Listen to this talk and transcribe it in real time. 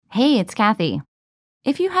Hey, it's Kathy.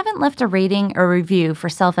 If you haven't left a rating or review for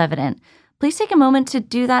Self-Evident, please take a moment to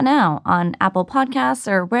do that now on Apple Podcasts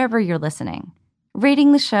or wherever you're listening.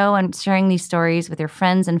 Rating the show and sharing these stories with your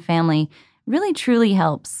friends and family really truly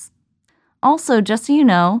helps. Also, just so you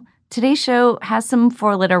know, today's show has some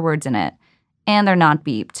 4-letter words in it, and they're not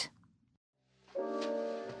beeped.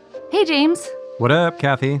 Hey, James. What up,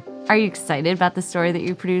 Kathy? Are you excited about the story that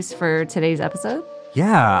you produced for today's episode?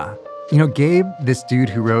 Yeah. Gabe, this dude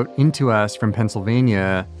who wrote into us from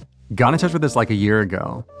Pennsylvania, got in touch with us like a year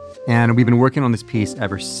ago. And we've been working on this piece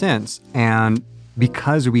ever since. And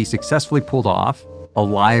because we successfully pulled off a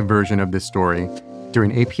live version of this story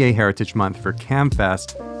during APA Heritage Month for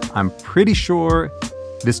CAMFest, I'm pretty sure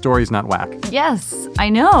this story is not whack. Yes, I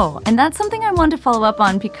know. And that's something I wanted to follow up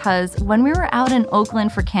on because when we were out in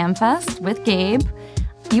Oakland for CAMFest with Gabe,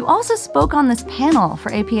 you also spoke on this panel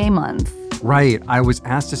for APA Month. Right. I was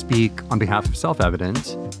asked to speak on behalf of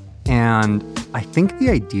Self-Evident, and I think the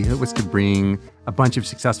idea was to bring a bunch of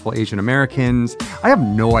successful Asian Americans. I have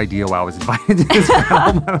no idea why I was invited to this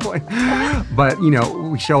panel, by the way. But,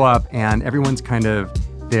 we show up and everyone's kind of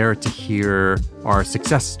there to hear our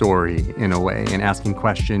success story in a way and asking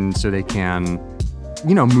questions so they can,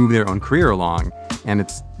 move their own career along. And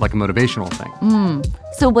it's like a motivational thing.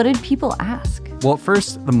 So what did people ask? Well, at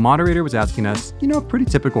first, the moderator was asking us, pretty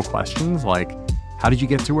typical questions like, how did you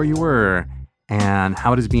get to where you were? And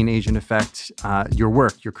how does being Asian affect your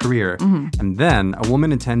work, your career? And then a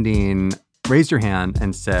woman attending raised her hand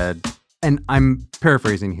and said, and I'm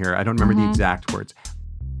paraphrasing here, I don't remember the exact words,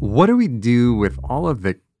 what do we do with all of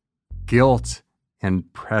the guilt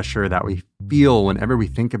and pressure that we feel whenever we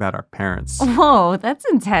think about our parents? Whoa, that's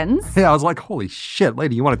intense. Yeah, I was like, holy shit,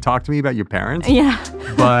 lady, you want to talk to me about your parents? Yeah.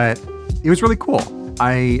 But it was really cool.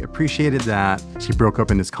 I appreciated that she broke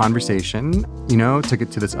open this conversation, took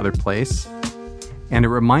it to this other place. And it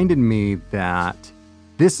reminded me that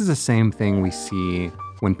this is the same thing we see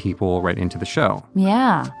when people write into the show.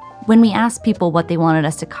 Yeah. When we asked people what they wanted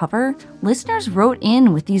us to cover, listeners wrote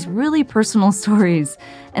in with these really personal stories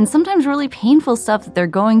and sometimes really painful stuff that they're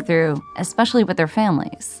going through, especially with their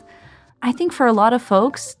families. I think for a lot of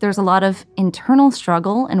folks, there's a lot of internal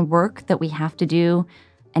struggle and work that we have to do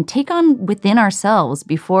and take on within ourselves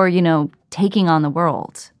before, taking on the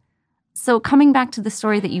world. So coming back to the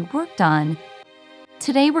story that you worked on,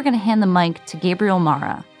 today we're going to hand the mic to Gabriel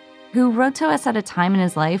Mara, who wrote to us at a time in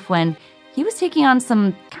his life when he was taking on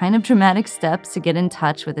some kind of dramatic steps to get in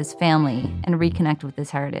touch with his family and reconnect with his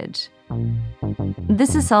heritage.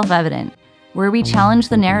 This is Self-Evident, where we challenge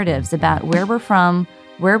the narratives about where we're from,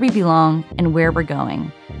 where we belong, and where we're going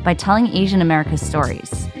by telling Asian America's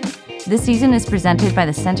stories. This season is presented by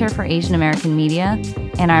the Center for Asian American Media,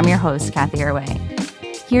 and I'm your host, Kathy Erway.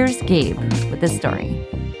 Here's Gabe with this story.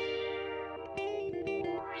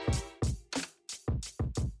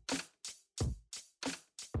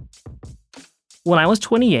 When I was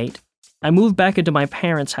 28, I moved back into my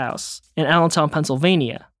parents' house in Allentown,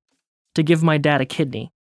 Pennsylvania, to give my dad a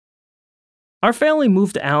kidney. Our family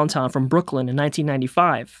moved to Allentown from Brooklyn in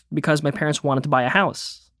 1995 because my parents wanted to buy a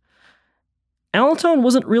house. Allentown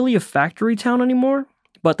wasn't really a factory town anymore,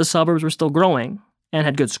 but the suburbs were still growing and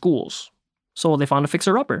had good schools, so they found a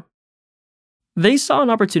fixer-upper. They saw an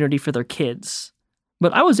opportunity for their kids,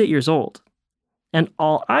 but I was 8 years old, and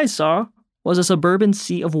all I saw was a suburban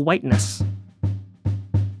sea of whiteness.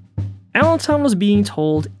 Allentown was being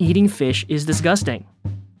told eating fish is disgusting.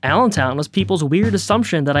 Allentown was people's weird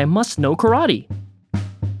assumption that I must know karate.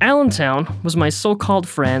 Allentown was my so-called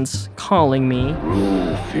friends calling me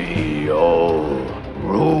Rufio.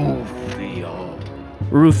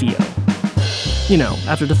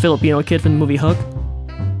 After the Filipino kid from the movie Hook.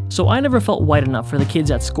 So I never felt white enough for the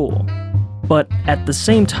kids at school. But at the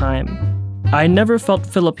same time, I never felt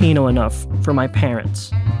Filipino enough for my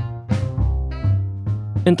parents.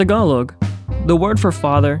 In Tagalog, the word for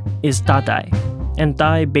father is tatay, and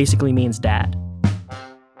tay basically means dad.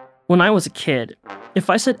 When I was a kid, if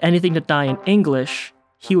I said anything to tay in English,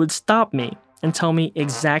 he would stop me and tell me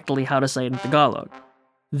exactly how to say it in Tagalog,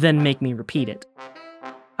 then make me repeat it.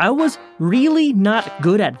 I was really not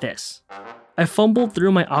good at this. I fumbled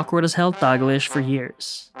through my awkward as hell Taglish for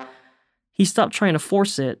years. He stopped trying to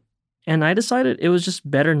force it, and I decided it was just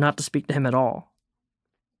better not to speak to him at all.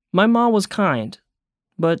 My mom was kind,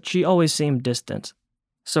 but she always seemed distant.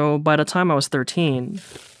 So by the time I was 13,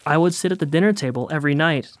 I would sit at the dinner table every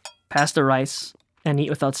night, pass the rice, and eat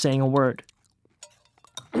without saying a word.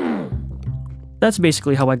 That's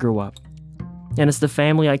basically how I grew up. And it's the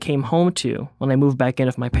family I came home to when I moved back in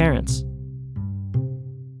with my parents.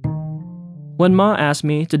 When Ma asked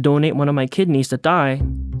me to donate one of my kidneys to Tay,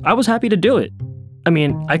 I was happy to do it. I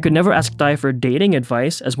mean, I could never ask Dai for dating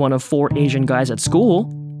advice as one of 4 Asian guys at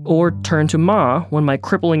school, or turn to Ma when my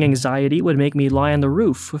crippling anxiety would make me lie on the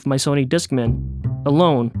roof with my Sony Discman,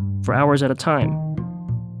 alone, for hours at a time.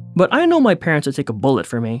 But I know my parents would take a bullet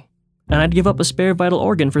for me, and I'd give up a spare vital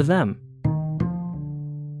organ for them.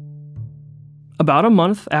 About a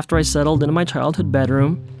month after I settled into my childhood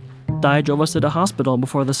bedroom, Dai drove us to the hospital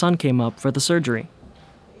before the sun came up for the surgery.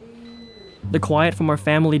 The quiet from our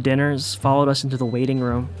family dinners followed us into the waiting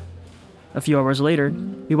room. A few hours later,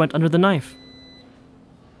 we went under the knife.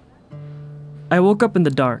 I woke up in the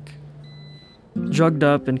dark, drugged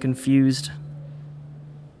up and confused.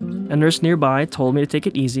 A nurse nearby told me to take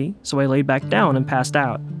it easy, so I laid back down and passed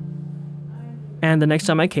out. And the next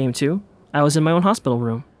time I came to, I was in my own hospital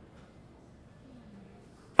room.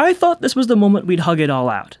 I thought this was the moment we'd hug it all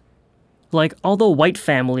out, like all the white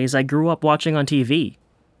families I grew up watching on TV.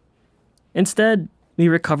 Instead, we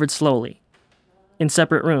recovered slowly, in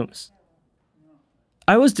separate rooms.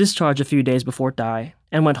 I was discharged a few days before Dai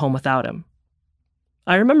and went home without him.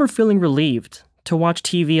 I remember feeling relieved to watch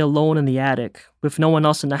TV alone in the attic with no one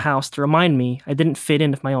else in the house to remind me I didn't fit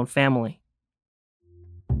in with my own family.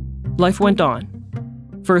 Life went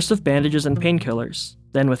on, first with bandages and painkillers,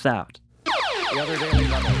 then without.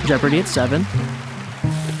 Jeopardy at 7.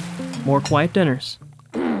 More quiet dinners.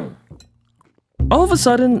 All of a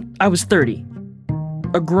sudden, I was 30.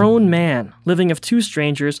 A grown man living with 2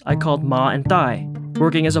 strangers I called Ma and Dai,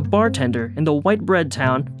 working as a bartender in the white bread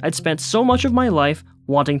town I'd spent so much of my life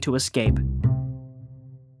wanting to escape.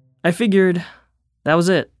 I figured that was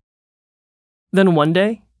it. Then one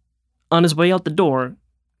day, on his way out the door,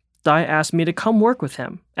 Dai asked me to come work with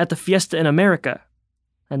him at the Fiesta in America,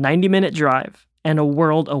 a 90-minute drive and a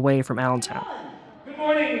world away from Allentown. Good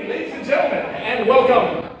morning, ladies and gentlemen, and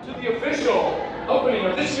welcome to the official opening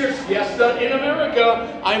of this year's Fiesta in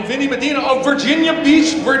America. I'm Vinny Medina of Virginia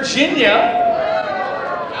Beach, Virginia.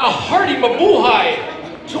 A hearty mabuhay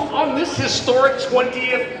on this historic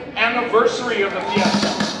 20th anniversary of the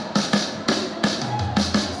Fiesta.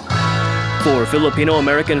 For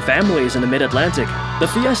Filipino-American families in the Mid-Atlantic, the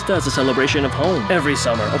Fiesta is a celebration of home. Every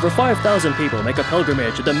summer, over 5,000 people make a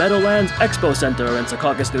pilgrimage to the Meadowlands Expo Center in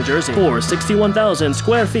Secaucus, New Jersey, for 61,000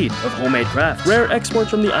 square feet of homemade crafts, rare exports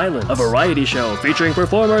from the islands, a variety show featuring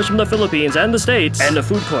performers from the Philippines and the States, and a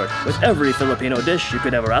food court with every Filipino dish you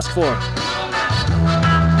could ever ask for.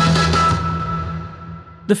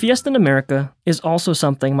 The Fiesta in America is also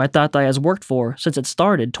something my tatay has worked for since it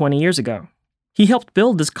started 20 years ago. He helped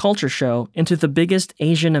build this culture show into the biggest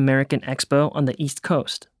Asian American expo on the East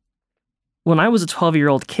Coast. When I was a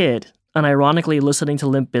 12-year-old kid, and ironically listening to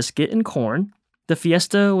Limp Bizkit and Korn, the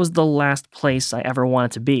Fiesta was the last place I ever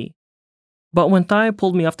wanted to be. But when Thai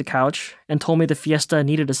pulled me off the couch and told me the Fiesta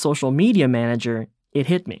needed a social media manager, it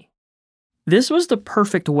hit me. This was the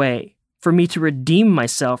perfect way for me to redeem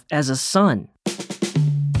myself as a son.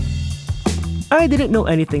 I didn't know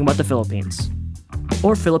anything about the Philippines,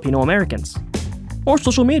 or Filipino Americans, or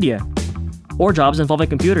social media, or jobs involving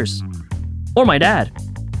computers, or my dad.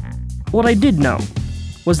 What I did know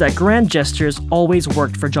was that grand gestures always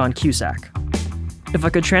worked for John Cusack. If I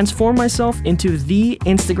could transform myself into the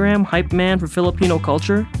Instagram hype man for Filipino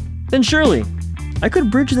culture, then surely I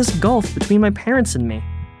could bridge this gulf between my parents and me.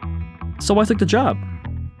 So I took the job.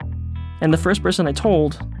 And the first person I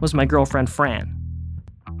told was my girlfriend, Fran.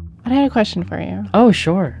 I had a question for you. Oh,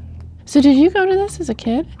 sure. So did you go to this as a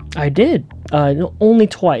kid? I did. Only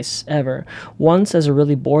twice, ever. Once as a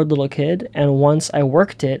really bored little kid, and once I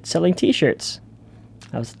worked it selling t-shirts.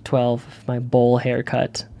 I was 12 with my bowl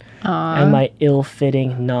haircut and my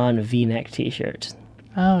ill-fitting non-V-neck t-shirt.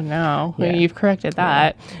 Oh, no. Yeah. Well, you've corrected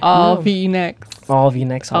that. All No. V-necks. All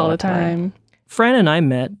V-necks All the time. Fran and I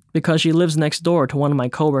met because she lives next door to one of my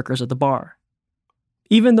coworkers at the bar.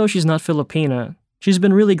 Even though she's not Filipina, she's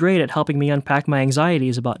been really great at helping me unpack my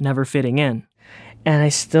anxieties about never fitting in. And I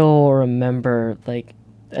still remember,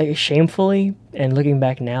 shamefully, and looking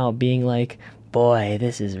back now, being like, boy,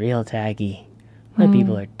 this is real tacky. My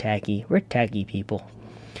people are tacky. We're tacky people.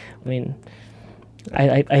 I mean,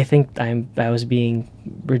 I think I was being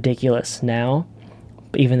ridiculous now,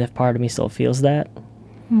 even if part of me still feels that.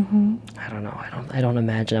 Mm-hmm. I don't know. I don't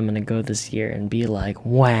imagine I'm gonna go this year and be like,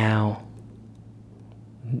 wow,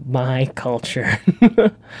 my culture.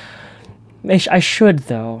 I should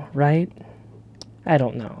though, right? I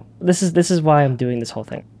don't know. This is why I'm doing this whole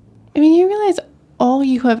thing. I mean, you realize all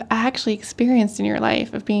you have actually experienced in your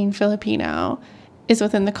life of being Filipino is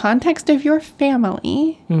within the context of your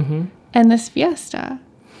family and this fiesta,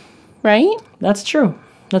 right? That's true.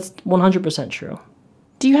 That's 100% true.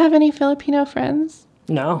 Do you have any Filipino friends?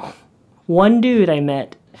 No. One dude I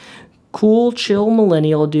met cool, chill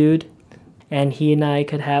millennial dude. And he and I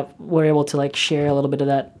were able to like share a little bit of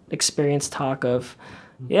that experience talk of,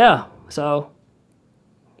 yeah, so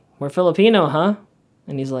we're Filipino, huh?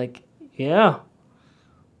 And he's like, yeah.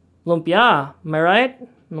 Lumpia, am I right?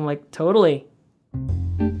 And I'm like, totally.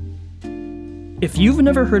 If you've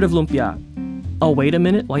never heard of lumpia, I'll wait a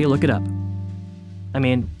minute while you look it up. I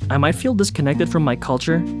mean, I might feel disconnected from my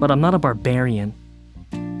culture, but I'm not a barbarian.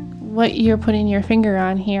 What you're putting your finger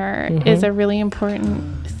on here is a really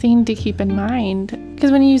important thing to keep in mind.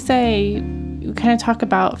 Because when you kind of talk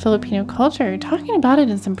about Filipino culture, you're talking about it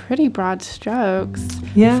in some pretty broad strokes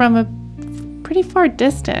from a pretty far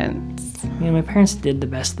distance. My parents did the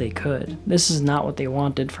best they could. This is not what they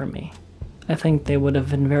wanted for me. I think they would have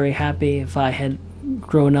been very happy if I had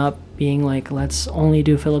grown up being like, let's only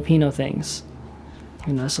do Filipino things.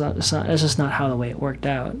 That's just not how the way it worked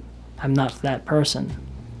out. I'm not that person.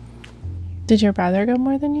 Did your brother go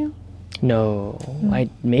more than you? No,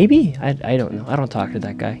 maybe. I don't know. I don't talk to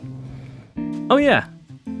that guy. Oh yeah,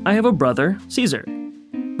 I have a brother, Caesar,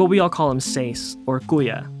 but we all call him Sais or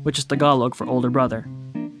Kuya, which is Tagalog for older brother.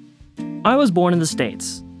 I was born in the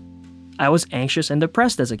States. I was anxious and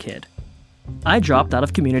depressed as a kid. I dropped out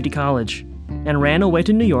of community college and ran away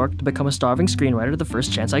to New York to become a starving screenwriter the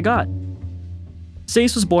first chance I got.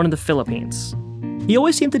 Sais was born in the Philippines. He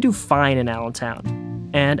always seemed to do fine in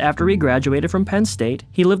Allentown, and after he graduated from Penn State,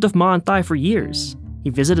 he lived with Ma and Thai for years. He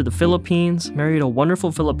visited the Philippines, married a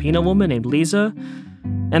wonderful Filipino woman named Liza,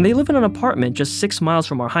 and they live in an apartment just 6 miles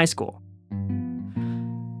from our high school.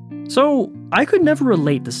 So, I could never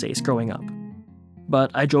relate to Sais growing up. But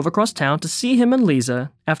I drove across town to see him and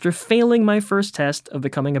Liza after failing my first test of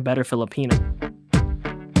becoming a better Filipino.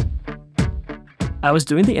 I was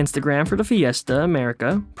doing the Instagram for the Fiesta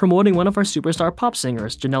America, promoting one of our superstar pop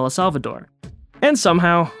singers, Janela Salvador. And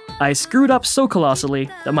somehow, I screwed up so colossally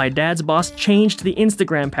that my dad's boss changed the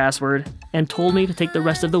Instagram password and told me to take the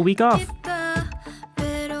rest of the week off.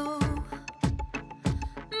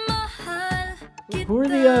 Who are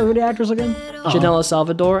the actors again? Janela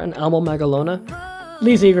Salvador and Elmo Magalona.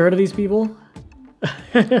 Lisa, have you heard of these people?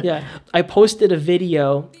 Yeah, I posted a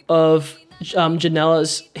video of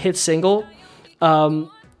Janela's hit single. I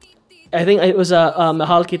think it was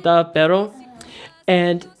Mahal Kita Pero.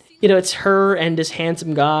 And, it's her and this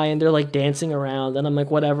handsome guy, and they're like dancing around. And I'm like,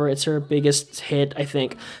 whatever, it's her biggest hit, I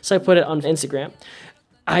think. So I put it on Instagram.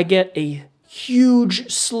 I get a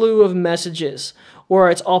huge slew of messages where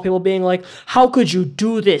it's all people being like, how could you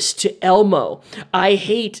do this to Elmo? I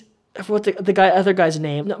hate, what other guy's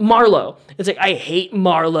name? Marlo. It's like, I hate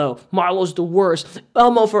Marlo. Marlo's the worst.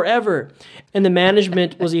 Elmo forever. And the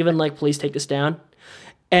management was even like, please take this down.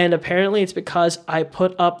 And apparently it's because I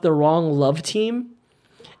put up the wrong love team.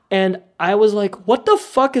 And I was like, what the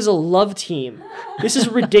fuck is a love team? This is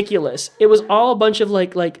ridiculous. It was all a bunch of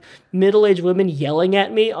like middle-aged women yelling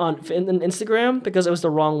at me on Instagram because it was the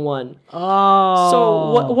wrong one. Oh.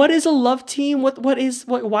 So what is a love team?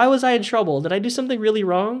 Why was I in trouble? Did I do something really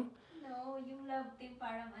wrong?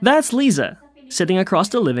 That's Liza, sitting across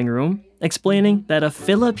the living room, explaining that a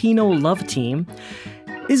Filipino love team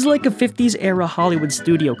is like a 50s era Hollywood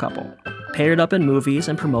studio couple, paired up in movies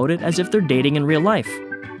and promoted as if they're dating in real life.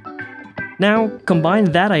 Now, combine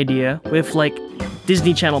that idea with,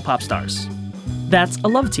 Disney Channel pop stars. That's a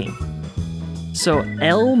love team. So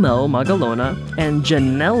Elmo Magalona and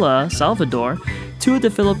Janela Salvador, two of the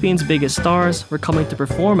Philippines' biggest stars, were coming to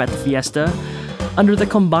perform at the Fiesta under the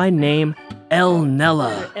combined name El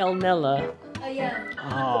Nella. El Nella.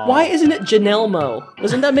 Oh. Why isn't it Janelmo?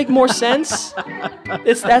 Doesn't that make more sense?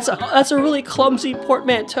 That's a really clumsy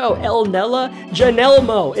portmanteau. El Nella,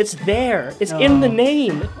 Janelmo. It's there. It's in the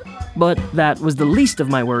name. But that was the least of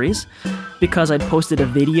my worries, because I'd posted a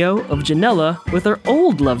video of Janela with her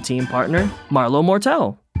old love team partner, Marlo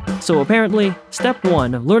Mortel. So apparently, step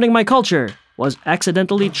 1 of learning my culture was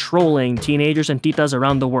accidentally trolling teenagers and titas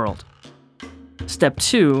around the world. Step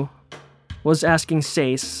 2 was asking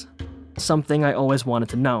Sais something I always wanted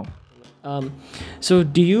to know. So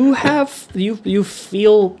do you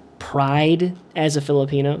feel pride as a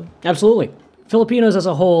Filipino? Absolutely. Filipinos as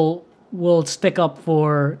a whole will stick up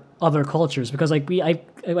for other cultures because we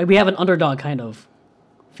have an underdog kind of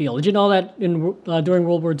feel. Did you know that during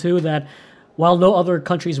World War II that while no other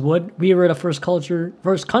countries would, we were the first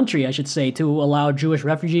country, I should say, to allow Jewish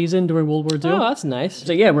refugees in during World War II? Oh, that's nice.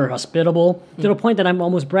 So yeah, we're hospitable to the point that I'm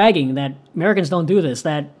almost bragging that Americans don't do this.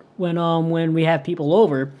 That when we have people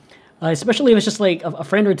over, especially if it's just like a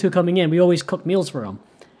friend or two coming in, we always cook meals for them.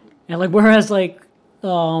 And whereas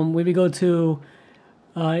when we go to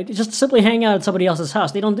just simply hang out at somebody else's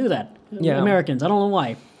house, they don't do that. Yeah. Americans, I don't know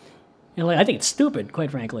why. And like I think it's stupid,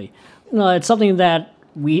 quite frankly. No, it's something that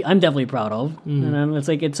I'm definitely proud of, and then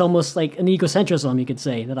it's almost like an egocentrism, you could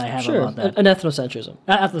say, that I have Sure, about that. an ethnocentrism.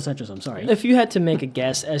 Ethnocentrism, sorry. If you had to make a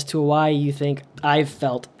guess as to why you think I've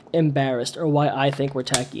felt embarrassed or why I think we're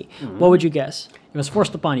tacky, what would you guess? It was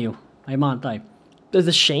forced upon you.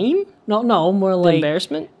 The shame? No, more The like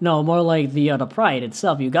embarrassment? No, more like the pride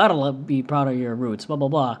itself. You gotta be proud of your roots. Blah blah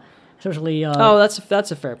blah. Especially. Oh,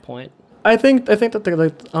 that's a fair point. I think that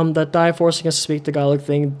that Dai forcing us to speak Tagalog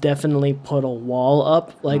thing definitely put a wall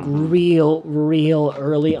up, like real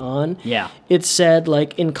early on. Yeah. It said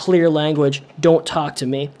like in clear language, "Don't talk to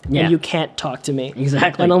me," Yeah. and you can't talk to me.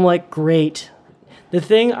 Exactly. And I'm like, great. The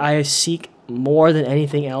thing I seek more than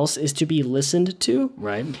anything else is to be listened to.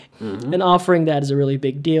 Right. And offering that is a really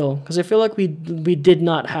big deal because I feel like we did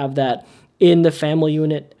not have that in the family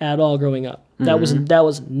unit at all growing up. That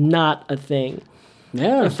was not a thing.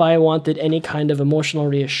 Yeah. If I wanted any kind of emotional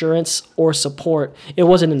reassurance or support, it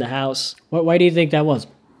wasn't in the house. Why do you think that was?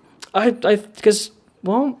 Because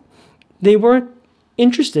they weren't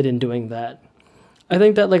interested in doing that. I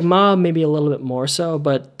think that like Mom maybe a little bit more so,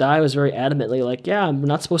 but Dai was very adamantly like, yeah, I'm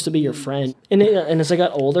not supposed to be your friend. And as I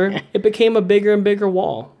got older, it became a bigger and bigger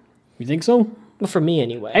wall. You think so? Well, for me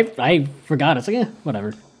anyway. I forgot. It's like,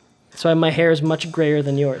 whatever. That's why my hair is much grayer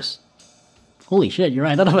than yours. Holy shit, you're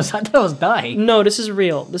right. I thought it was dye. No, this is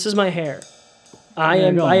real. This is my hair. I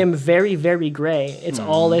There you go. am very, very gray. It's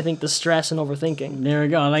all I think the stress and overthinking. There we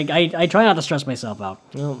go. Like I try not to stress myself out.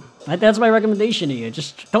 Oh. That's my recommendation to you.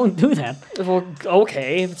 Just don't do that. Well,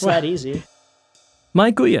 okay, if it's that easy.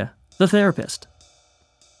 Mike Guya, the therapist.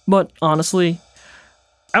 But honestly,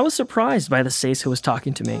 I was surprised by the Sace who was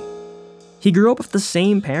talking to me. He grew up with the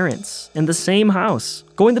same parents, in the same house,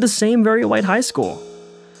 going to the same very white high school.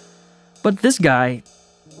 But this guy,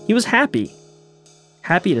 he was happy.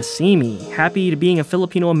 Happy to see me, happy to being a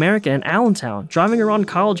Filipino American in Allentown, driving around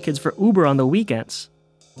college kids for Uber on the weekends.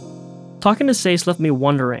 Talking to Sace left me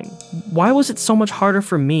wondering, why was it so much harder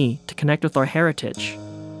for me to connect with our heritage?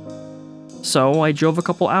 So I drove a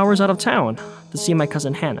couple hours out of town to see my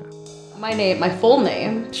cousin Hannah. My full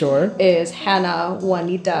name Sure. is Hannah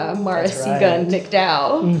Juanita Marasigan right.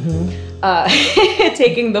 McDowell,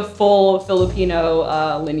 taking the full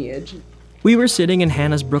Filipino lineage. We were sitting in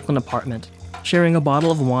Hannah's Brooklyn apartment, sharing a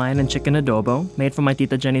bottle of wine and chicken adobo made from my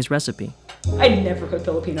Tita Jenny's recipe. I never cook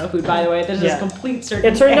Filipino food, by the way. This is complete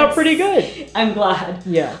circumstance. It turned out pretty good. I'm glad.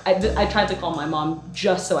 Yeah. I tried to call my mom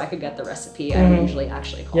just so I could get the recipe. I don't usually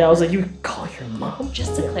actually call Yeah, I was her. like, you call your mom?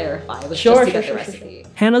 Just to clarify, it was Sure, just to get sure, the sure, recipe.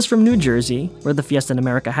 Hannah's from New Jersey, where the Fiesta in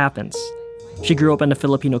America happens. She grew up in a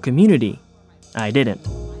Filipino community. I didn't.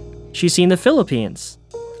 She's seen the Philippines.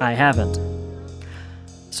 I haven't.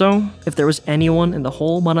 So, if there was anyone in the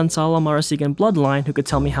whole Manansala Marasigan bloodline who could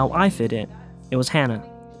tell me how I fit in, it was Hannah.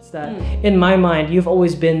 It's that, in my mind, you've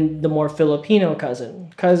always been the more Filipino cousin.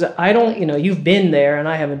 Because I don't, you've been there and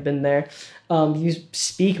I haven't been there. You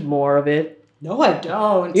speak more of it. No, I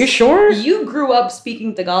don't. You sure? You grew up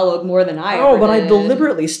speaking Tagalog more than I Oh, ever but I did.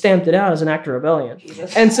 deliberately stamped it out as an act of rebellion.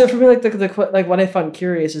 Jesus. And so for me, like what I found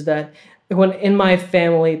curious is that when in my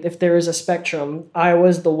family, if there is a spectrum, I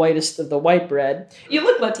was the whitest of the white bread. You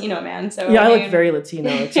look Latino, man. So Yeah, I mean, look very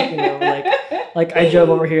Latino. It's like I drove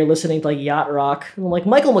over here listening to like yacht rock. I'm like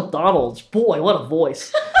Michael McDonald's. Boy, what a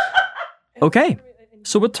voice. Okay,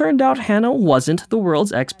 so it turned out Hannah wasn't the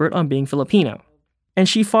world's expert on being Filipino. And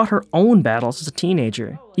she fought her own battles as a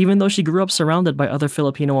teenager, even though she grew up surrounded by other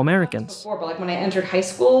Filipino Americans. Before, but like when I entered high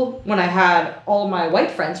school, when I had all my white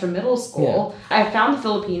friends from middle school, I found the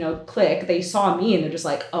Filipino clique. They saw me and they're just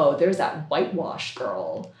like, "Oh, there's that whitewashed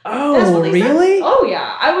girl." That's Oh, what they said. really? Oh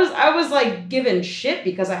yeah, I was like given shit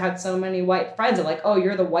because I had so many white friends. They're like, "Oh,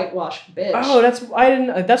 you're the whitewashed bitch." Oh, that's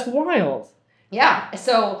wild. yeah.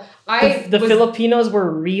 So The Filipinos were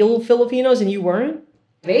real Filipinos and you weren't?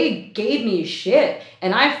 they gave me shit,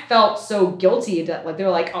 and I felt so guilty that like they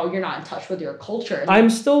were like, "Oh, you're not in touch with your culture."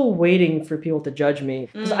 I'm still waiting for people to judge me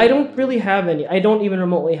because I don't really have any. I don't even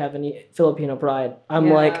remotely have any Filipino pride. I'm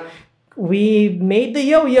Yeah. like, we made the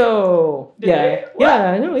yo-yo. Did we? What?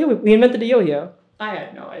 Yeah, I know. Yeah, we invented the yo-yo. I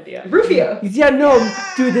had no idea. Rufio. Yeah, no,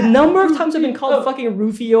 dude. The number of times I've been called fucking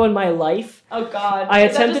Rufio in my life. Oh God. I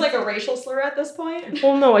Is that attempted- just like a racial slur at this point?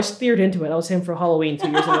 Well, no, I steered into it. I was him for Halloween 2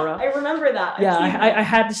 years in a row. I remember that. Yeah, I've seen I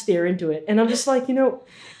had to stare into it. And I'm just like,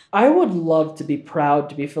 I would love to be proud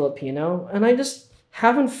to be Filipino, and I just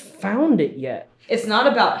haven't found it yet. It's not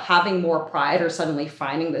about having more pride or suddenly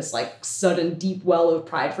finding this like sudden deep well of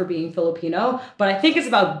pride for being Filipino, but I think it's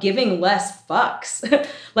about giving less fucks.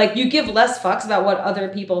 Like you give less fucks about what other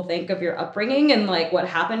people think of your upbringing and like what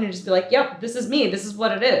happened and just be like, yep, this is me. This is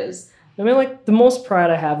what it is. I mean, like, the most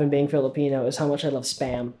pride I have in being Filipino is how much I love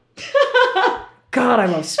Spam. God, I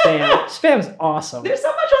love Spam. Spam's awesome. There's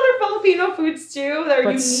so much other Filipino foods too that are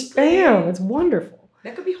But unique. Spam, it's wonderful.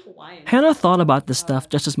 That could be Hawaiian. Hannah thought about this stuff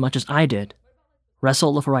just as much as I did,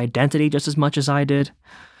 wrestled with her identity just as much as I did.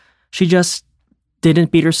 She just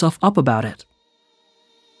didn't beat herself up about it.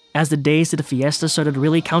 As the days to the fiesta started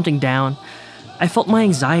really counting down, I felt my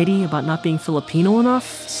anxiety about not being Filipino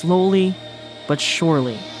enough slowly but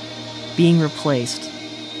surely being replaced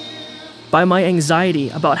by my anxiety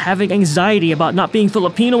about having anxiety about not being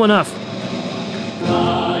Filipino enough.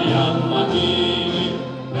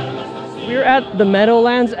 We're at the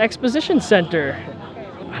Meadowlands Exposition Center.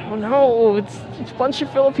 I don't know, it's a bunch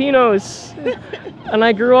of Filipinos. And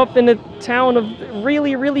I grew up in a town of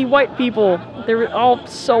really, really white people. They were all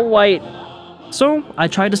so white. So I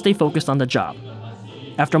tried to stay focused on the job.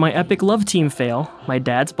 After my epic love team fail, my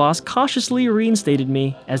dad's boss cautiously reinstated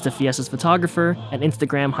me as the Fiesta's photographer and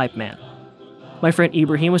Instagram hype man. My friend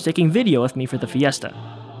Ibrahim was taking video with me for the Fiesta,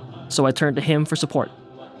 so I turned to him for support.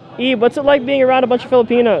 Ib, what's it like being around a bunch of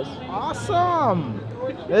Filipinos? Awesome!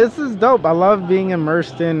 This is dope. I love being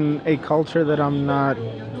immersed in a culture that I'm not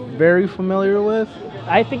very familiar with.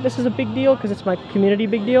 I think this is a big deal because it's my community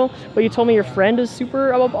big deal, but you told me your friend is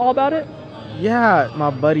super all about it? Yeah, my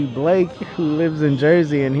buddy Blake, who lives in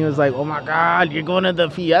Jersey, and he was like, oh my God, you're going to the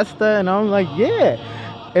Fiesta? And I'm like, yeah.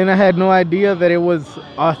 And I had no idea that it was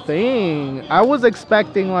a thing. I was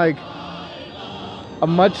expecting like a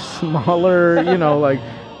much smaller, like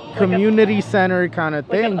community center kind of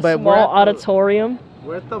thing. Like a but small auditorium.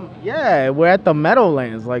 We're at the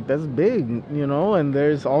Meadowlands. Like, that's big, and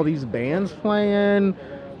there's all these bands playing.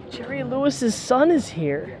 Jerry Lewis's son is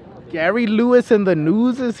here. Gary Lewis and the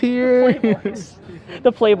News is here.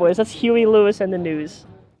 The Playboys. That's Huey Lewis and the News.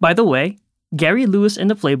 By the way, Gary Lewis and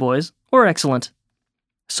the Playboys were excellent.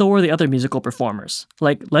 So were the other musical performers,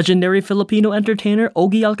 like legendary Filipino entertainer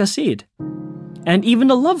Ogie Alcacid. And even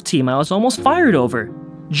the love team I was almost fired over,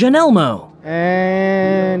 Janelmo.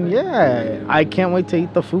 And yeah, I can't wait to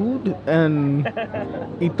eat the food and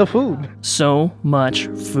eat the food. So much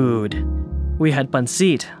food. We had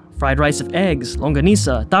pancit, fried rice of eggs,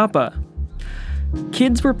 longanisa, tapa.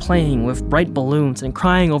 Kids were playing with bright balloons and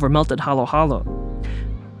crying over melted halo-halo.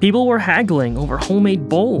 People were haggling over homemade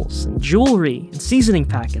bowls and jewelry and seasoning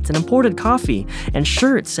packets and imported coffee and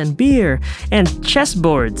shirts and beer and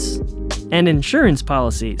chessboards and insurance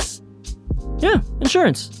policies. Yeah,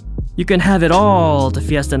 insurance. You can have it all to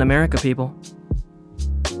Fiesta in America, people.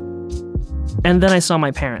 And then I saw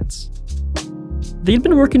my parents. They'd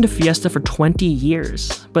been working to Fiesta for 20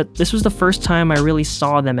 years, but this was the first time I really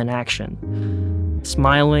saw them in action.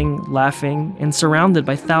 Smiling, laughing, and surrounded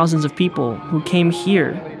by thousands of people who came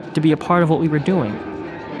here to be a part of what we were doing.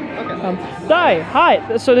 Dai,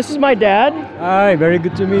 hi. So this is my dad. Hi, very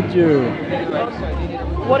good to meet you.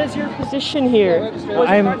 What is your position here?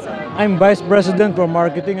 I'm Vice President for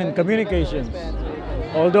Marketing and Communications.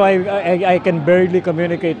 Although I can barely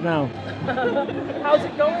communicate now. How's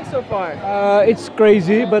it going so far? It's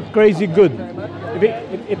crazy, but crazy good.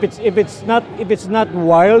 If it's not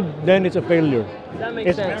wild, then it's a failure. That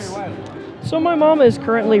makes sense. So my mom is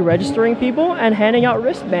currently registering people and handing out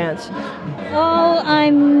wristbands. Oh,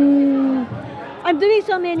 I'm doing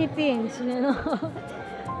so many things,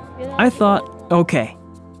 I thought, okay,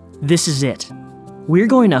 this is it. We're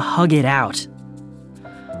going to hug it out.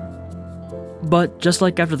 But just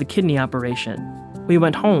like after the kidney operation, we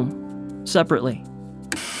went home separately.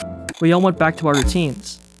 We all went back to our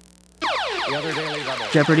routines.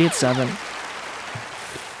 Jeopardy at 7.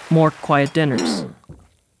 More quiet dinners.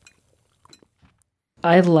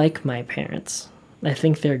 I like my parents. I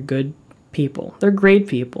think they're good people. They're great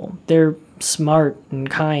people. They're smart and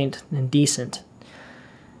kind and decent.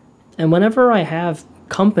 And whenever I have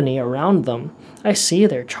company around them, I see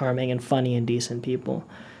they're charming and funny and decent people.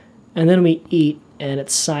 And then we eat and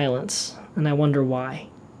it's silence, and I wonder why.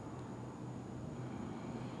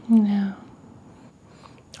 No.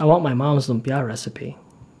 I want my mom's lumpia recipe.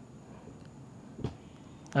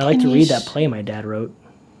 I like to read that play my dad wrote.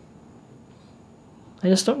 I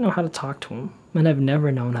just don't know how to talk to him, and I've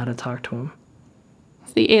never known how to talk to him.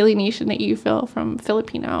 It's the alienation that you feel from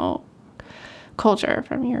Filipino culture,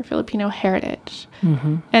 from your Filipino heritage,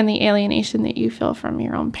 and the alienation that you feel from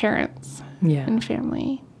your own parents and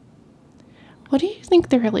family. What do you think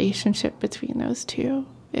the relationship between those two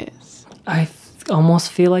is? I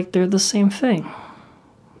almost feel like they're the same thing.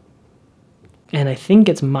 And I think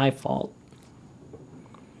it's my fault.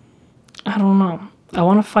 I don't know. I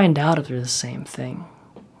want to find out if they're the same thing.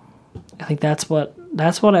 I think that's what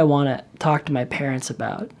I want to talk to my parents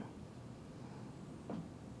about.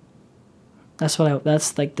 That's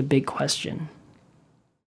like the big question.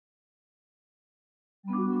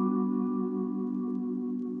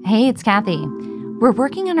 Hey, it's Kathy. We're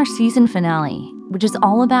working on our season finale, which is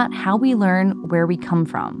all about how we learn where we come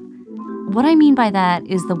from. What I mean by that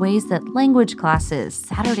is the ways that language classes,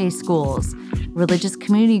 Saturday schools, religious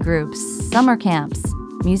community groups, summer camps,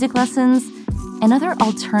 music lessons, and other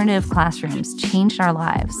alternative classrooms changed our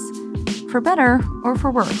lives, for better or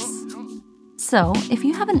for worse. So, if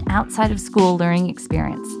you have an outside of school learning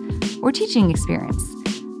experience or teaching experience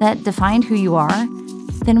that defined who you are,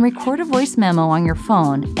 then record a voice memo on your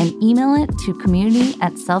phone and email it to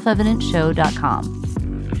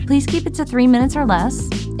community@selfevidentshow.com. Please keep it to 3 minutes or less.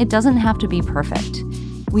 It doesn't have to be perfect.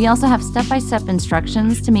 We also have step-by-step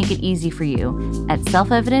instructions to make it easy for you at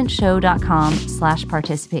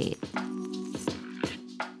selfevidentshow.com/participate.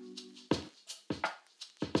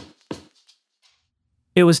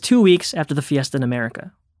 It was 2 weeks after the Fiesta in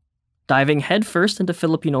America. Diving headfirst into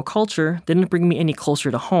Filipino culture didn't bring me any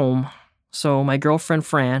closer to home, so my girlfriend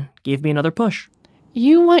Fran gave me another push.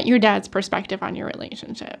 You want your dad's perspective on your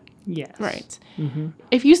relationship. Yes. Right.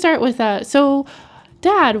 If you start with so,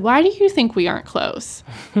 Dad, why do you think we aren't close?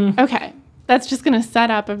 Okay. That's just going to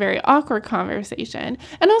set up a very awkward conversation.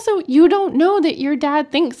 And also, you don't know that your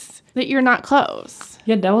dad thinks that you're not close.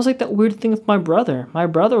 Yeah, that was like that weird thing with my brother. My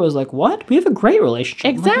brother was like, what? We have a great relationship.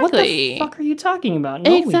 Exactly. I'm like, what the fuck are you talking about?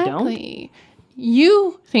 No, Exactly. we don't.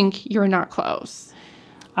 You think you're not close.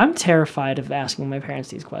 I'm terrified of asking my parents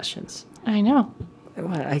these questions. I know.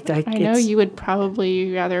 I know you would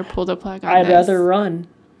probably rather pull the plug on I'd this. rather run.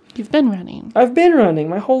 You've been running. I've been running.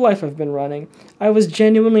 My whole life I've been running. I was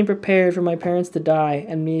genuinely prepared for my parents to die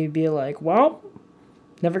and me be like, well,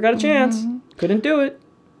 never got a chance. Couldn't do it.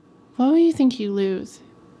 What will you think you lose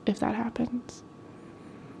if that happens?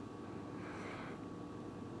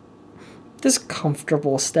 This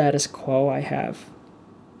comfortable status quo I have.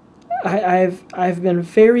 I've been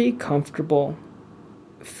very comfortable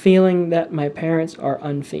feeling that my parents are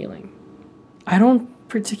unfeeling. I don't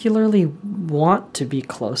particularly want to be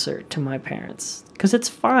closer to my parents because it's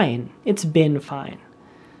fine. It's been fine.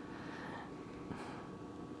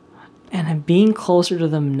 And being closer to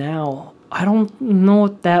them now, I don't know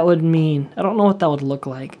what that would mean. I don't know what that would look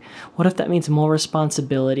like. What if that means more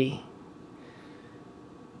responsibility?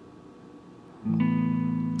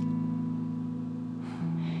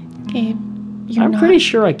 Gabe, I'm pretty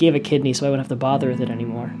sure I gave a kidney so I wouldn't have to bother with it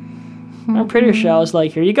anymore. I'm pretty sure I was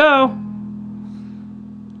like, here you go.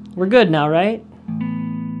 We're good now, right?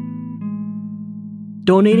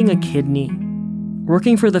 Donating a kidney,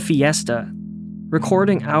 working for the Fiesta,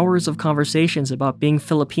 recording hours of conversations about being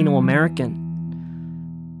Filipino American.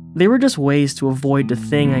 They were just ways to avoid the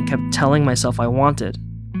thing I kept telling myself I wanted,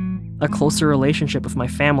 a closer relationship with my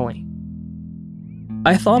family.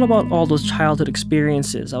 I thought about all those childhood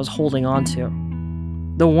experiences I was holding on to,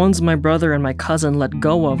 the ones my brother and my cousin let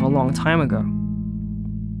go of a long time ago.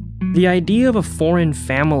 The idea of a foreign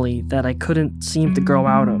family that I couldn't seem to grow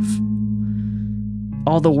out of.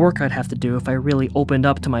 All the work I'd have to do if I really opened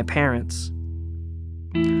up to my parents.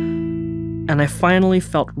 And I finally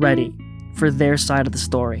felt ready for their side of the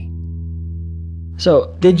story. So,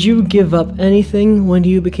 did you give up anything when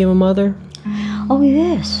you became a mother? Oh,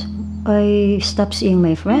 yes. I stopped seeing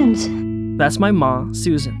my friends. That's my ma,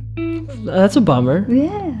 Susan. That's a bummer.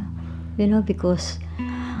 Yeah. Because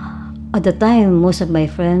at the time, most of my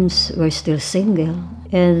friends were still single.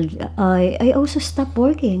 And I also stopped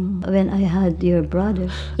working when I had your brother.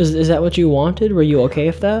 Is that what you wanted? Were you okay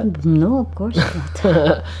with that? No, of course not.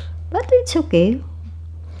 But it's okay.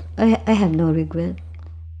 I have no regret.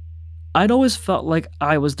 I'd always felt like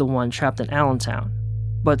I was the one trapped in Allentown.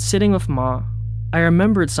 But sitting with Ma, I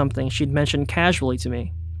remembered something she'd mentioned casually to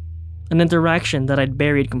me. An interaction that I'd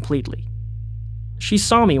buried completely. She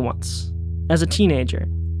saw me once, as a teenager,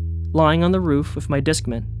 lying on the roof with my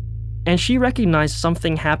Discman, and she recognized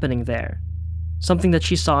something happening there. Something that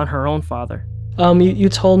she saw in her own father. You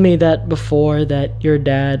told me that before that your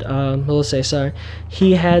dad,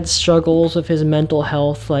 he had struggles with his mental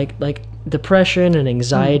health, like depression and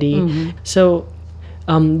anxiety. Mm-hmm. So,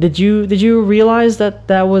 did you realize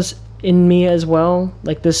that was in me as well,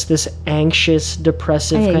 like this anxious,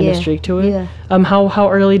 depressive kind of streak to it? Yeah. How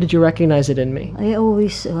early did you recognize it in me? I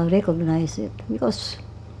always recognize it because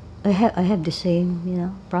I have the same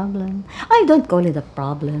problem. I don't call it a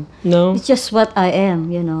problem. No, it's just what I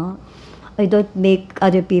am. I don't make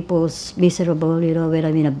other people's miserable. When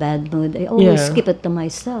I'm in a bad mood, I always keep it to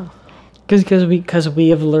myself. Because we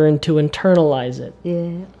have learned to internalize it.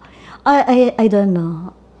 Yeah, I don't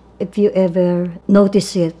know if you ever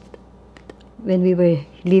notice it when we were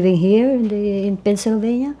living here in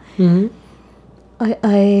Pennsylvania. Mm-hmm.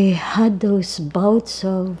 I had those bouts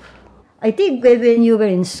of. I think when you were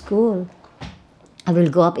in school, I will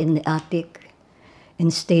go up in the attic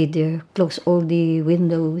and stay there, close all the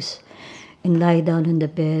windows, and lie down on the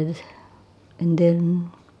bed, and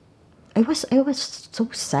then I was so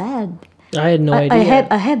sad. I had no idea.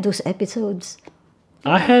 I had those episodes.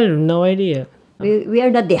 I had no idea. We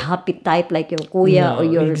are not the happy type like your kuya No, or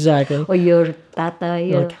your exactly. or your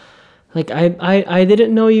tata. Like I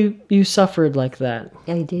didn't know you suffered like that.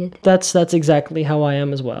 I did. That's exactly how I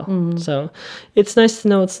am as well. So it's nice to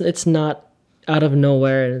know it's not out of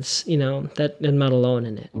nowhere, and it's, you know, that I'm not alone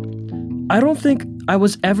in it. I don't think I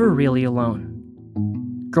was ever really alone.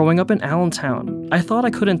 Growing up in Allentown, I thought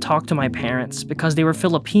I couldn't talk to my parents because they were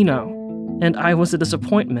Filipino, and I was a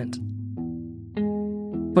disappointment.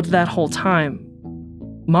 But that whole time,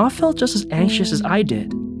 Ma felt just as anxious as I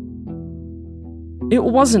did. It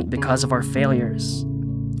wasn't because of our failures,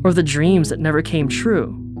 or the dreams that never came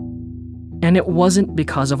true. And it wasn't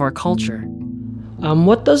because of our culture.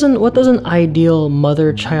 What does an ideal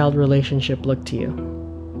mother-child relationship look to you?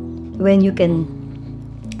 When you can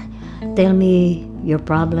tell me your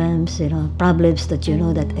problems, problems that you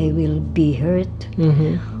know that I will be hurt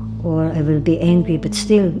or I will be angry, but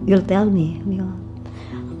still you'll tell me.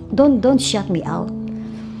 Don't shut me out.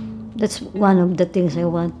 That's one of the things I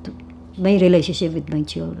want to, my relationship with my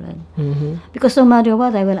children. Because no matter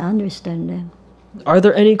what, I will understand them. Are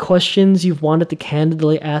there any questions you've wanted to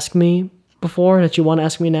candidly ask me before that you want to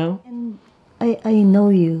ask me now? I know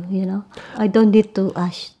you, I don't need to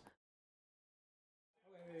ask.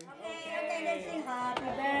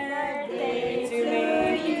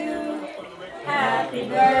 Happy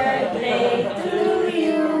birthday to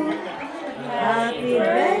you. Happy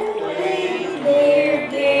birthday, dear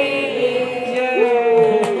Gabe.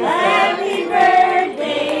 Happy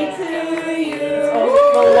birthday to you.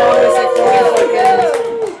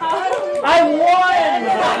 I won!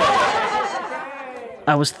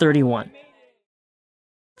 I was 31.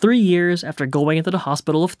 3 years after going into the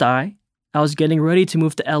hospital of Thai, I was getting ready to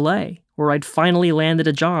move to LA, where I'd finally landed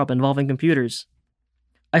a job involving computers.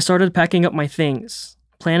 I started packing up my things,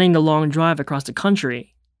 planning the long drive across the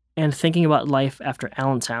country, and thinking about life after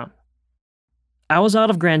Allentown. I was out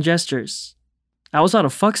of grand gestures. I was out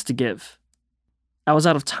of fucks to give. I was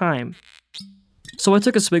out of time. So I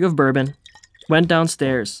took a swig of bourbon, went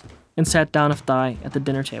downstairs, and sat down with Thai at the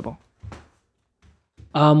dinner table.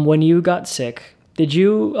 When you got sick, did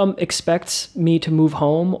you expect me to move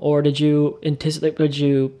home, or did you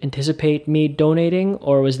anticipate me donating,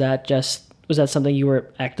 or was that something you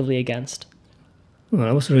were actively against? Well,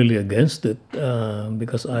 I was really against it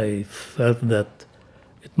because I felt that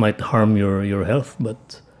it might harm your health.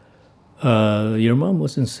 But your mom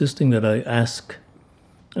was insisting that I ask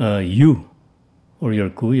you or your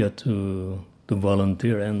kuya to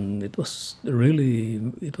volunteer, and it was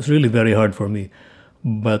really very hard for me.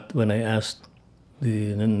 But when I asked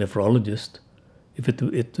the nephrologist if it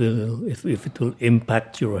will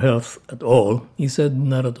impact your health at all, he said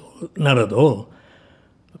not at all.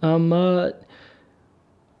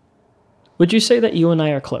 Would you say that you and I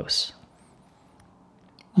are close?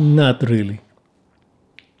 Not really.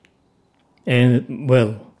 And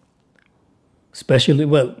especially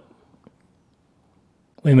when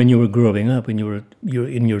you were growing up, when you're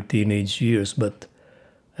in your teenage years. But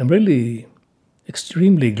I'm really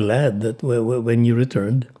extremely glad that when you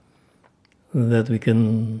returned, that we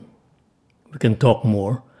can talk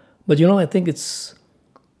more. But I think it's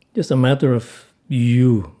just a matter of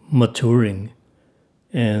you maturing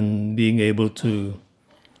and being able to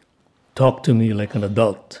talk to me like an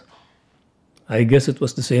adult. I guess it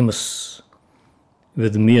was the same as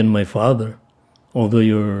with me and my father, although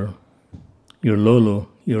your lolo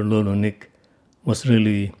Nick was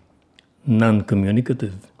really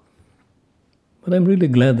non-communicative. But I'm really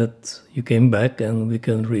glad that you came back and we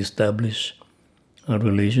can reestablish our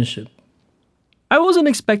relationship. I wasn't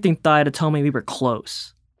expecting Thai to tell me we were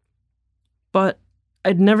close. But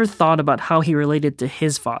I'd never thought about how he related to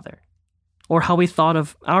his father, or how he thought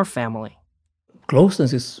of our family.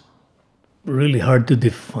 Closeness is really hard to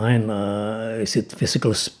define. Is it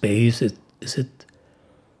physical space? Is it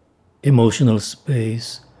emotional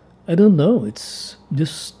space? I don't know. It's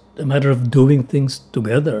just a matter of doing things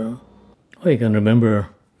together. I can remember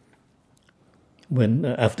when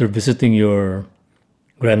after visiting your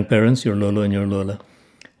grandparents, your lolo and your lola,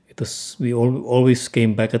 we always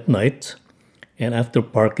came back at night, and after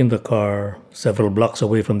parking the car several blocks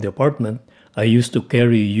away from the apartment, I used to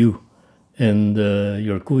carry you and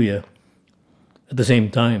your kuya at the same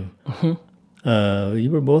time. You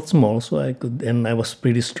were both small, so I was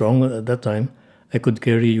pretty strong at that time. I could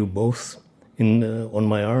carry you both, in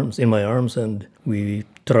my arms, and we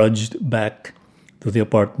trudged back to the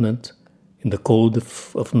apartment in the cold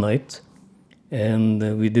of night, and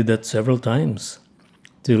we did that several times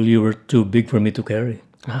till you were too big for me to carry.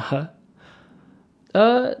 Uh-huh.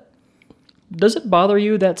 Does it bother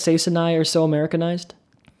you that Cees and I are so Americanized?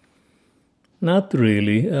 Not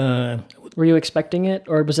really. Were you expecting it,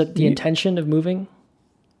 or was it the intention of moving?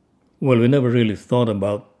 Well, we never really thought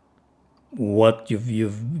about what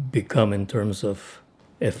you've become in terms of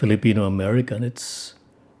a Filipino American. It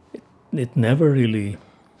never really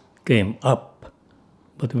came up,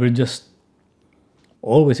 but we're just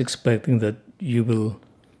always expecting that you will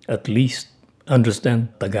at least understand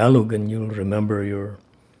Tagalog and you'll remember your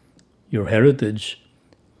heritage.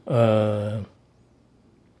 No,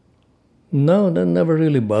 that never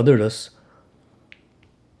really bothered us.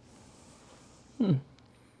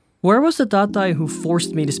 Where was the tatay who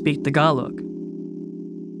forced me to speak Tagalog?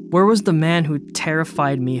 Where was the man who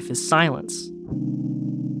terrified me with his silence?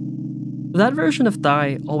 That version of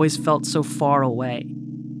Tay always felt so far away.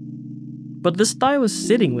 But this Tay was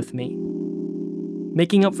sitting with me,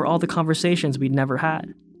 making up for all the conversations we'd never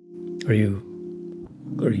had. Are you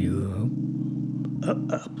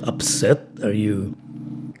upset?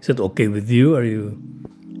 Is it okay with you? Are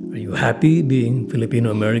you happy being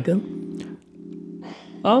Filipino American?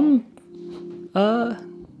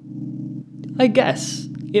 I guess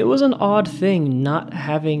it was an odd thing not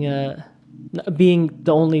being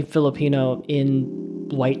the only Filipino in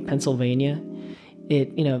white Pennsylvania.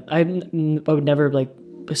 I would never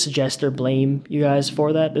suggest or blame you guys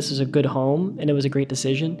for that. This is a good home and it was a great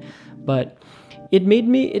decision, but it made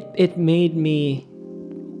me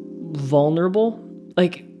vulnerable.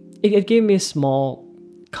 It gave me a small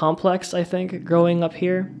complex, I think, growing up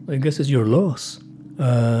here. I guess it's your loss.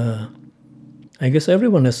 I guess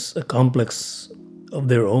everyone has a complex of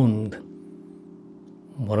their own.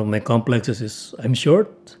 One of my complexes is I'm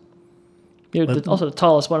short. You're also the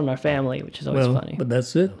tallest one in our family, which is always funny. But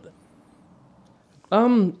that's it.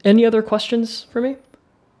 Any other questions for me?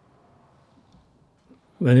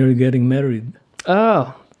 When are you getting married?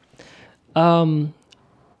 Oh.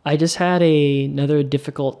 I just had another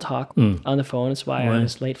difficult talk on the phone. That's why I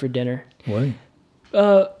was late for dinner. Why?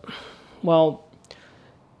 Well,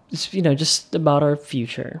 it's, just about our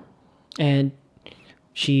future. And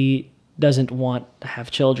she doesn't want to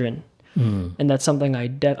have children. And that's something I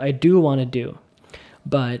do want to do.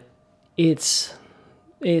 But it's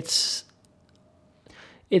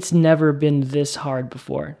never been this hard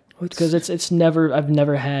before. Because I've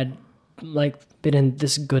never had been in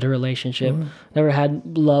this good a relationship. Never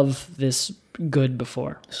had love this good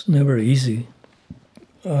before. It's never easy.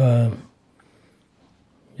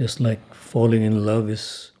 Just like falling in love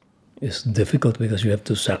is difficult because you have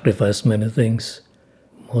to sacrifice many things.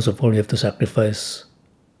 Most of all, you have to sacrifice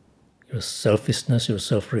your selfishness, your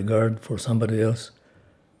self-regard for somebody else.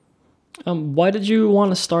 Why did you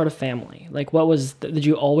want to start a family? Did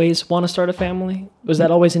you always want to start a family? Was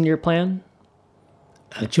that always in your plan?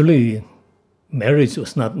 Actually, marriage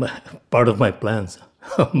was not part of my plans,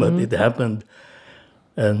 but it happened.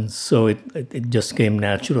 And so it just came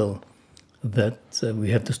natural that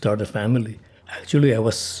we have to start a family. Actually, I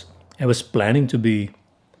was planning to be,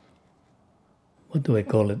 what do I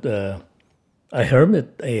call it? A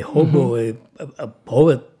hermit, a hobo, a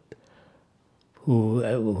poet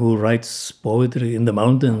who writes poetry in the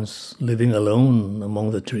mountains, living alone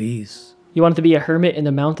among the trees. You wanted to be a hermit in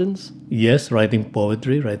the mountains? Yes, writing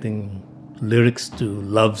poetry, writing lyrics to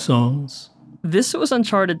love songs. This was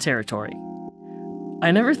uncharted territory.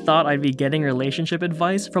 I never thought I'd be getting relationship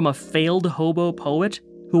advice from a failed hobo poet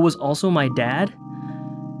who was also my dad.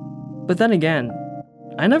 But then again,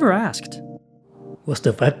 I never asked. Was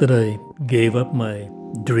the fact that I gave up my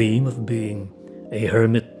dream of being a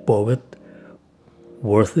hermit poet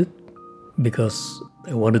worth it? Because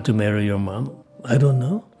I wanted to marry your mom? I don't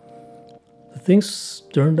know. Things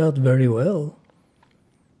turned out very well.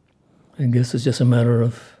 I guess it's just a matter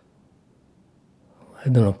of, I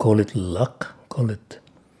don't know, call it luck. Call it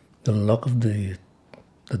the luck of the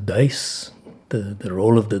dice, the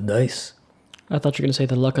roll of the dice. I thought you were going to say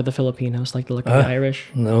the luck of the Filipinos, like the luck of the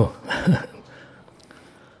Irish. No.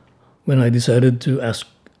 When I decided to ask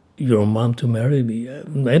your mom to marry me,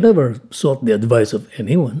 I never sought the advice of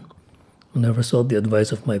anyone. I never sought the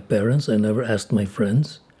advice of my parents. I never asked my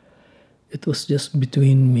friends. It was just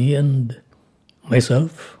between me and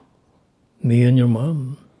myself, me and your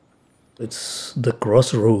mom. It's the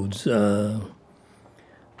crossroads.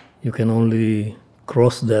 You can only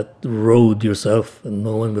cross that road yourself and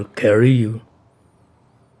no one will carry you.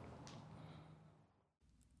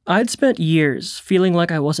 I'd spent years feeling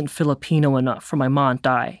like I wasn't Filipino enough for my ma and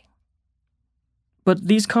Dai. But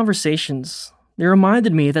these conversations, they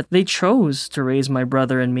reminded me that they chose to raise my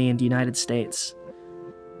brother and me in the United States.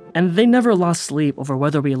 And they never lost sleep over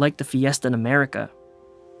whether we liked the fiesta in America.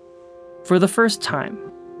 For the first time,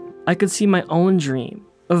 I could see my own dream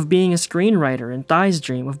of being a screenwriter and Dai's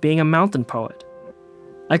dream of being a mountain poet.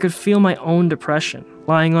 I could feel my own depression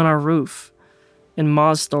lying on our roof and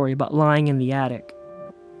Ma's story about lying in the attic.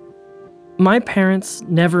 My parents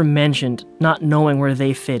never mentioned not knowing where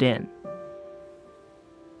they fit in.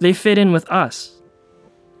 They fit in with us.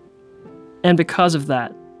 And because of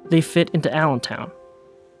that, they fit into Allentown.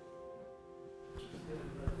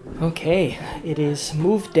 Okay, it is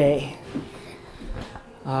move day.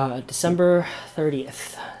 December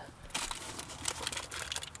 30th.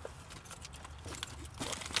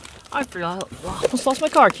 I forgot, I almost lost my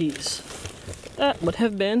car keys. That would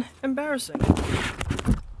have been embarrassing.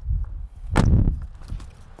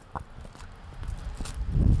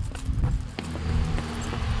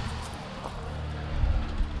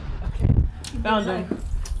 Okay, found them.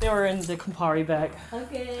 They were in the Campari bag.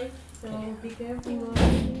 Okay, so be careful.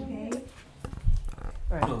 Okay.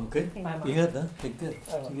 Alright. Okay. Bye, Mom. Ingat, ha? Take care.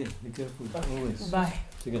 Sige, be careful. Always. Bye.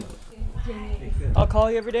 Sige. I'll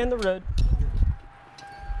call you every day on the road.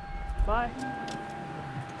 Bye.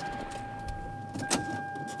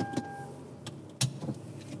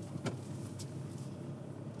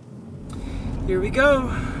 Here we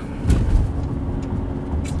go.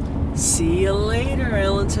 See you later,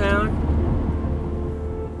 Allentown.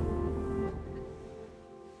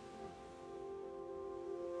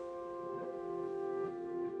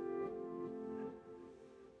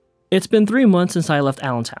 It's been 3 months since I left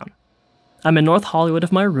Allentown. I'm in North Hollywood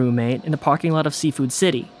with my roommate in the parking lot of Seafood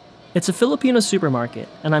City. It's a Filipino supermarket,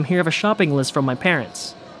 and I'm here with a shopping list from my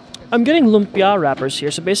parents. I'm getting lumpia wrappers here,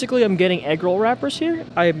 so basically I'm getting egg roll wrappers here.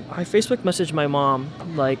 I Facebook messaged my mom,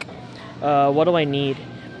 like, what do I need?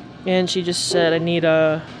 And she just said, I need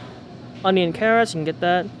onion carrots, you can get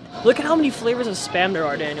that. Look at how many flavors of Spam there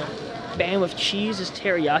are, Daniel. Spam with cheese, there's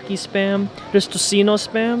teriyaki Spam, there's tocino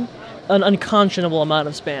Spam, an unconscionable amount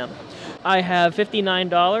of Spam. I have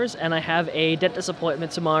 $59 and I have a dentist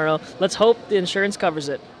appointment tomorrow. Let's hope the insurance covers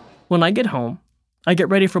it. When I get home, I get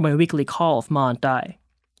ready for my weekly call with Ma and Dai.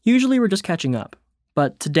 Usually we're just catching up,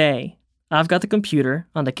 but today, I've got the computer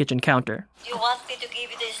on the kitchen counter. Do you want me to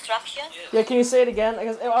give you the instructions? Yeah, can you say it again?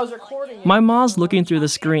 Because I was recording it. My ma's looking through the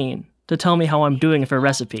screen to tell me how I'm doing with her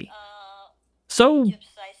recipe. So,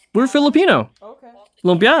 we're Filipino. Okay.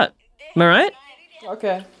 Lumpia. Am I right?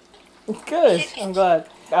 Okay. Good. I'm glad.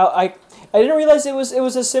 I didn't realize it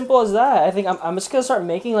was as simple as that. I think I'm just gonna start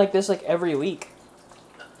making like this like every week.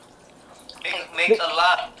 Make a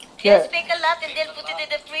lot. Yeah. Just make a lot and then put it in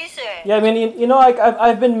the freezer. Yeah, I mean, you know, like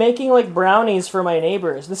I've been making like brownies for my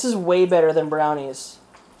neighbors. This is way better than brownies.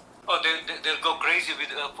 Oh, they'll go crazy with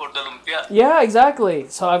for the lumpia. Yeah, exactly.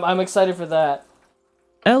 So I'm excited for that.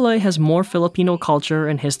 LA has more Filipino culture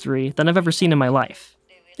and history than I've ever seen in my life.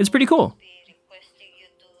 It's pretty cool.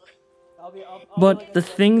 But the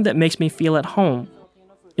thing that makes me feel at home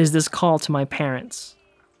is this call to my parents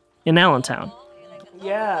in Allentown.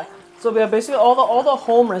 Yeah. So yeah, basically all the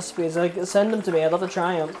home recipes, like send them to me. I'd love to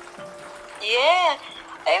try them. Yeah.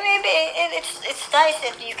 Maybe it's nice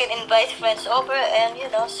that you can invite friends over and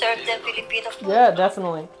serve them Filipino food. Yeah,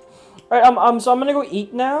 definitely. All right, so I'm gonna go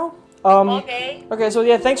eat now. Okay. Okay, so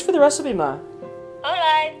yeah, thanks for the recipe, Ma. All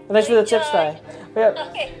right. And thanks for the tips, Ty. Yeah.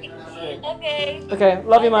 Okay. Okay. Okay,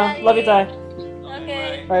 love you, Ma. Love you, Ty.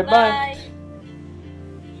 Okay. All right, bye.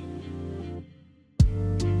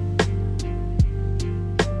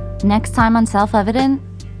 Next time on Self-Evident,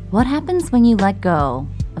 what happens when you let go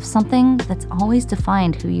of something that's always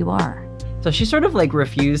defined who you are? So she sort of like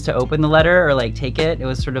refused to open the letter or like take it. It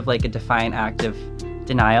was sort of like a defiant act of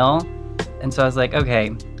denial. And so I was like, okay,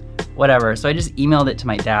 whatever. So I just emailed it to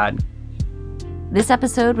my dad. This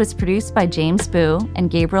episode was produced by James Boo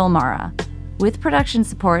and Gabriel Mara, with production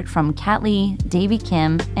support from Kat Lee, Davey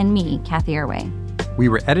Kim, and me, Kathy Irway. We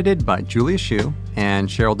were edited by Julia Shu and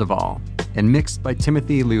Cheryl Duvall, and mixed by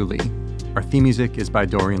Timothy Luley. Our theme music is by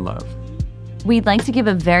Dorian Love. We'd like to give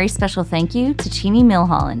a very special thank you to Chini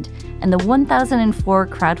Milholland and the 1004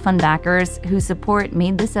 crowdfund backers whose support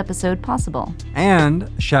made this episode possible. And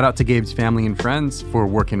shout out to Gabe's family and friends for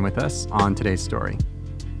working with us on today's story.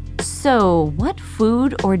 So, what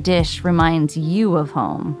food or dish reminds you of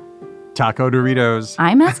home? Taco Doritos.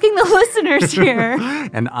 I'm asking the listeners here.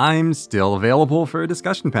 And I'm still available for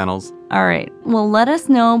discussion panels. All right. Well, let us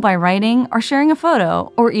know by writing or sharing a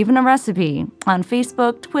photo or even a recipe on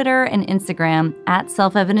Facebook, Twitter, and Instagram at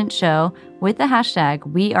Self-Evident Show with the hashtag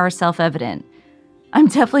 #WeAreSelfEvident. I'm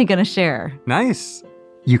definitely going to share. Nice.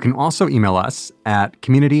 You can also email us at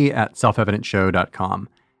community@selfevidentshow.com.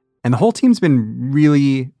 And the whole team's been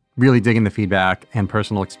really digging the feedback and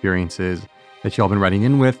personal experiences that y'all been writing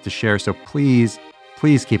in with to share. So please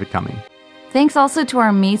keep it coming. Thanks also to our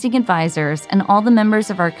amazing advisors and all the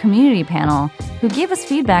members of our community panel who gave us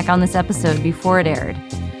feedback on this episode before it aired.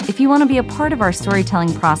 If you want to be a part of our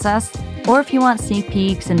storytelling process, or if you want sneak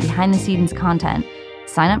peeks and behind-the-scenes content,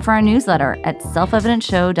 sign up for our newsletter at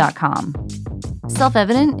selfevidentshow.com.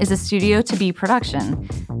 Self-Evident is a Studio To Be production,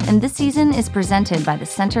 and this season is presented by the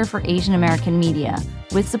Center for Asian American Media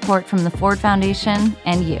with support from the Ford Foundation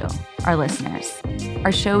and you, our listeners.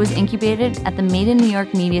 Our show is incubated at the Made in New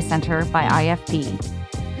York Media Center by IFP.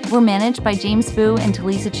 We're managed by James Fu and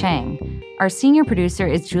Talisa Chang. Our senior producer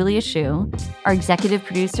is Julia Shu. Our executive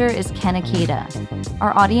producer is Ken Akita.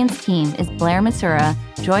 Our audience team is Blair Masura,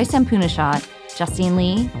 Joy Sampunashat, Justine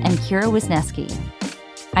Lee, and Kira Wisniewski.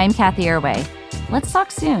 I'm Kathy Erway. Let's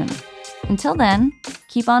talk soon. Until then,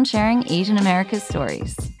 keep on sharing Asian America's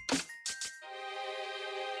stories.